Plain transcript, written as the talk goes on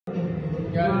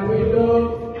Tell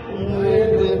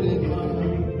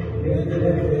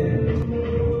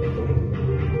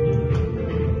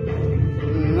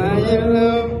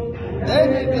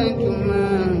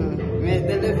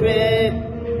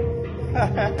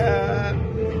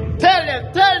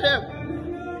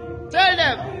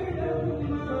them.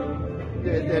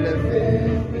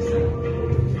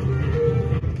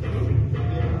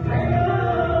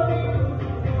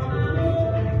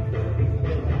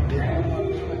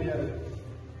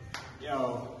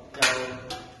 Yo,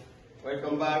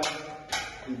 welcome back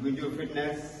to Joof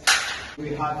Fitness. We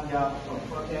have here some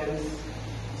proteins,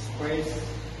 sprays,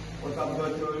 water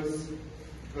bottles,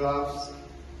 gloves,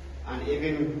 and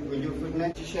even Joof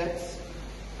Fitness t-shirts,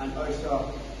 and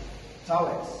also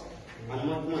towels, and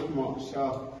much more.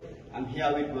 So I'm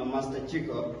here with my master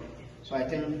Cheko. So I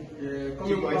think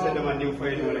Cheko is the man for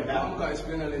you like that.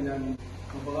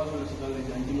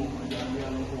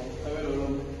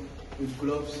 With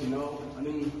gloves, you know, I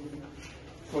mean,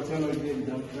 for 10 or 8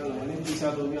 jump, I mean, this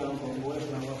out of me, I'm from West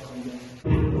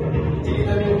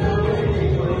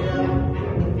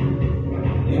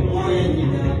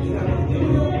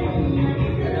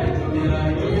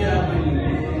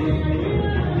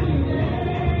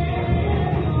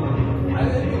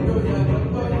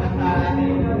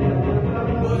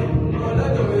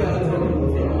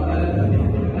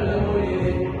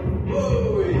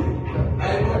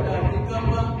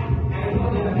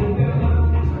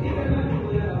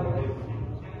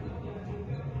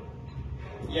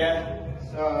Yeah,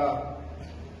 so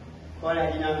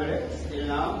still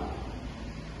now,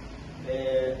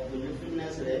 Joof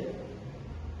Fitness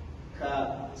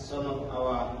some of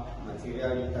our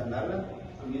material in Tandala,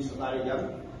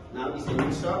 now it's a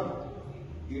new shop.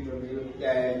 You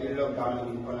lockdown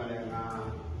in Konale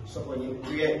so when you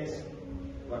create,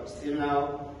 but still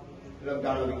now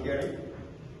lockdown will be carrying.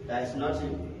 There is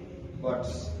nothing but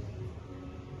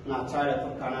not tired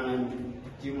of Canon and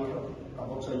Jimoto.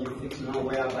 Also, you fix now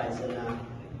whereby it's a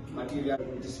material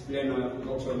display no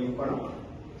box on your corner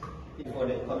before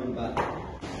they coming back.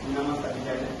 Namaste,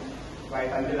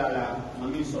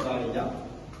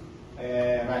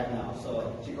 right now. So,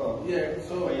 Cheko. Yeah,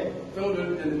 so don't do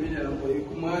it in the media. It's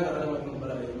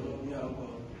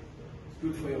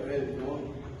good for your health,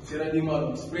 you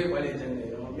know. Spray by legend,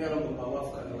 you know. We are on the power of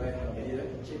the right now.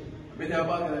 But they are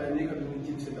back and they can do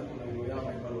team setup on the way up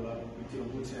and with your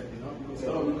good set, you know. Because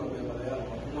all of you come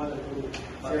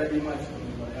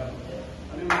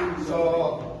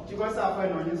so, you guys are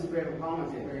fine on this spray of how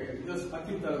much? Just I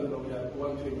keep telling them we are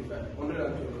 125,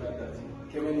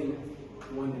 125. Came in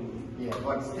 1 yeah,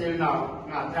 but still now,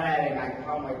 like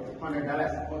how much?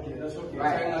 $100. Okay, that's okay.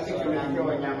 Right. I think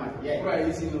yeah.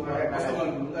 Price is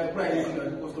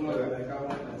customer like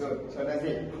good. So that's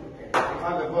it. Okay. You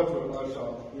have a bottle also.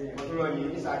 Yeah. Bottle on you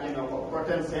is again of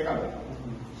protein second.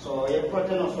 So a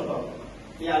protein also.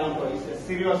 It's a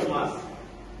serious mass.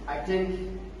 I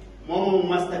think more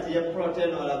must that a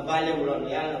protein or a valuable on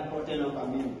the protein of a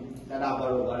meal that are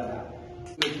about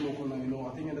I think that you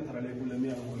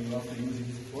have to use it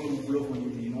only glove on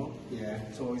it, you know. Yeah.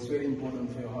 So it's very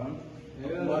important for your hand.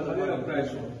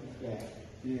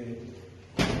 Yeah.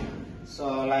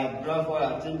 So like glove,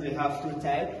 I think we have two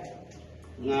types.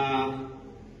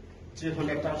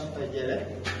 300,000 per jelly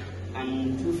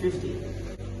and 250.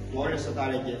 More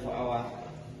strategy for our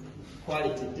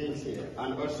quality things here,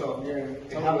 and also we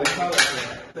have a tower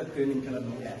here. That training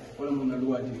can yeah. So I'm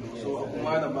about you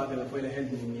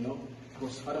know,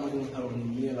 because I don't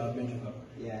know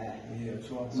yeah.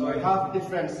 So we have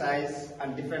different size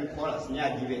and different colors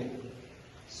near given.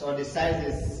 So the size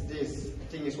is this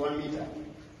thing is 1 meter.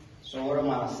 So what am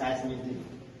I size meeting?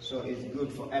 So it's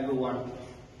good for everyone.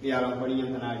 We are on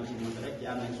Korean canal,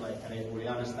 you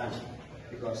understand?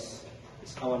 Because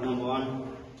it's our #1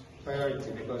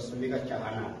 priority because we got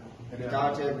Chahana.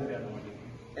 Without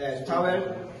a towel,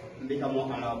 become more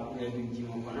allowed to do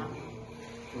gym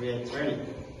training.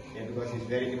 Yeah, because it's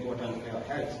very important for your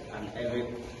health and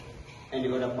any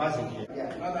other person here.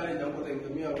 Yeah.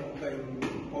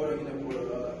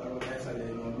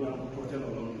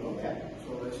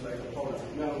 So it's like a powder.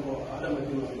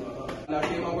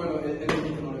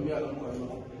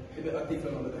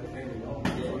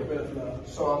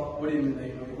 So what do you mean?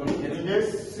 In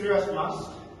this serious mask,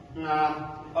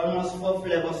 almost 4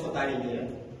 flavors for that in here.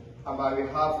 But we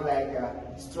have like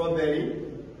strawberry,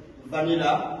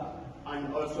 vanilla,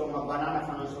 and also banana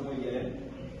from here.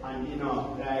 And you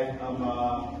know, like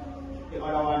the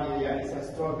other one here is a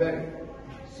strawberry.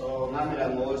 So Mamila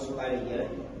also carry here.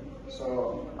 So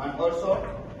and also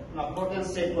protein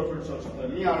shake bottles also for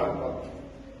me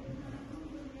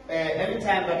every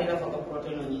time that you have a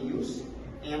protein on you use,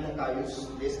 I use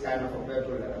this kind of a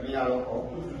petrol.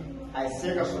 I say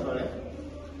a sort of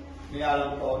me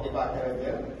alone for the battery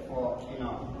there for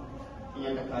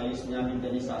I use Yamin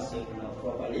Denisa say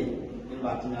properly in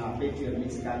Batina petrol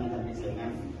mix can and mix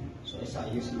so it's I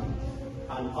use now.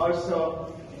 And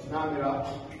also now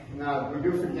we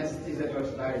do fitness is a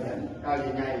first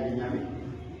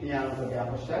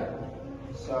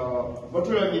so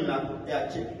bottle they are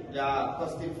cheap. They are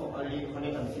costing for only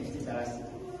 $150.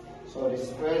 So the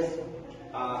sprays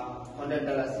are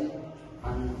 $100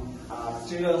 and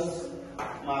serious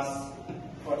mass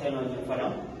protein for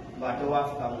them. But the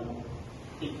WAF come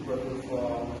it bottle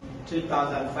for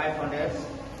 3,500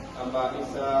 but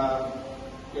it's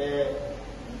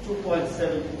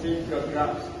 2.73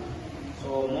 kilograms.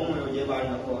 So Momo Yeba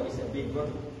is a big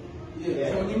bottle.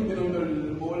 Yeah, so you can the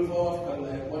bowl for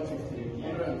like 150,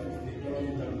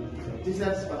 150.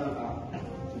 T-shirts for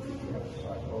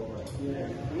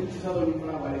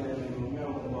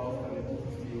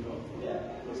yeah.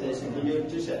 So it's a new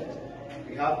t-shirt.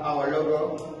 We have our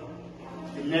logo,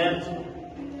 the name,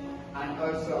 and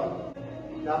also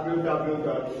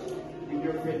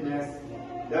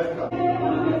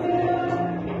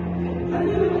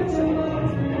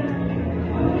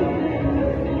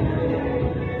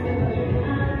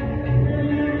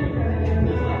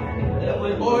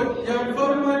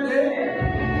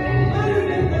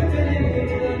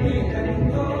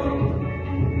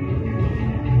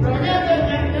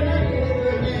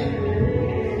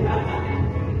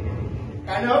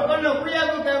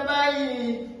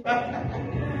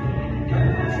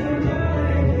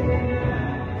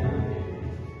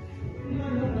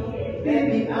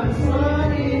Baby, I'm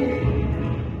sorry.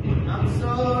 I'm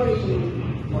sorry.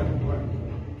 What?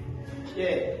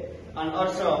 Yeah, and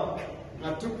also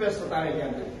toothpaste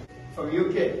from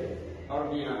UK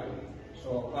original. So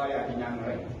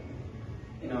right?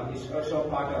 It's also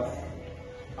part of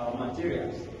our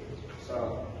materials.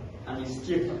 So and it's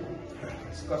cheap.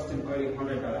 It's costing only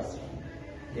 $100.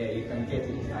 Yeah, you can get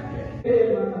it at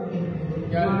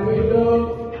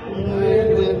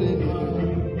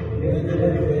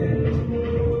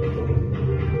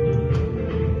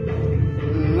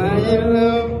My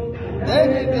love,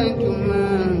 everything to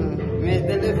man,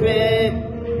 Mr. the Fame.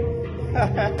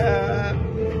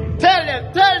 Tell them.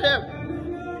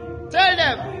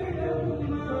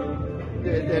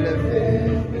 Mr. the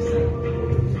Fame.